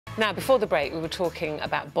Now, before the break, we were talking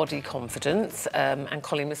about body confidence, and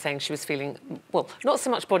Coleen was saying she was feeling, well, not so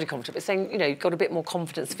much body confidence, but saying, you know, you've got a bit more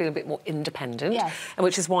confidence, feel a bit more independent. Yes. And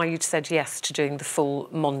which is why you said yes to doing the full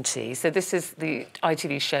Monty. So this is the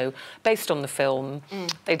ITV show based on the film.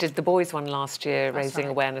 They did the boys one last year, raising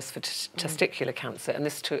awareness for testicular cancer, and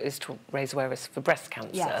this is to raise awareness for breast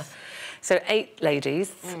cancer. Yes. So 8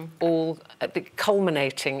 ladies, all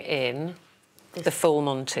culminating in the full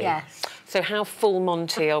Monty. Yes. So how full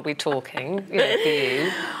Monty are we talking, you know, for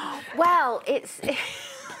you? Well, it's...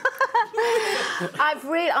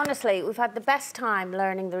 honestly, we've had the best time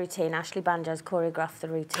learning the routine. Ashley Banjo's choreographed the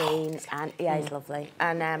routine, and yeah, he's lovely.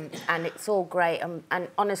 And it's all great. And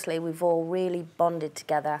honestly, we've all really bonded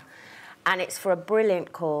together. And it's for a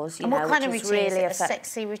brilliant cause, you know. What kind of routine? Really is it a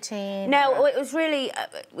sexy routine? No, it was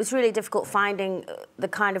really difficult finding the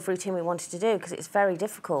kind of routine we wanted to do because it's very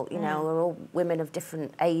difficult, you know. We're all women of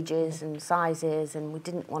different ages and sizes, and we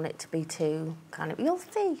didn't want it to be too kind of... You'll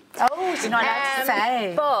see. Oh, you're not allowed to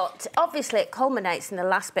say. But obviously it culminates in the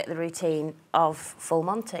last bit of the routine of full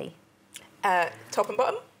Monty. Top and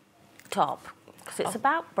bottom? Top. Because it's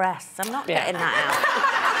about breasts. I'm not getting that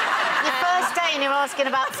out. Your first day and you're asking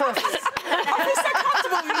about foot. I'm so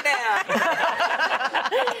comfortable with you now.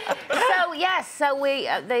 So yes, so we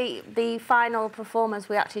the final performance.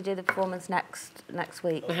 We actually do the performance next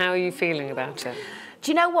week. How are you feeling about it?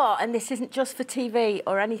 Do you know what? And this isn't just for TV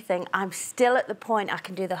or anything. I'm still at the point I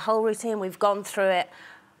can do the whole routine. We've gone through it.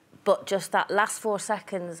 But just that last 4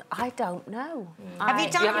 seconds, I don't know. Have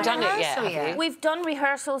you haven't done it yet, have you? We've done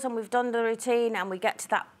rehearsals and we've done the routine and we get to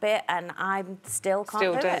that bit and I'm still can't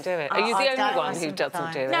Still don't do it. Are you the only one who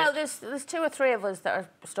doesn't do it? No, there's 2 or 3 of us that are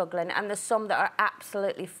struggling and there's some that are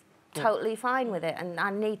absolutely, totally fine with it and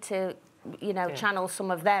I need to, you know, channel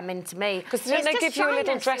some of them into me. Because didn't they give you a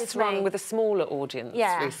little dress run with a smaller audience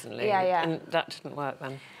recently? Yeah. And that didn't work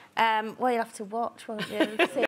then? Well, you'll have to watch, won't you? See.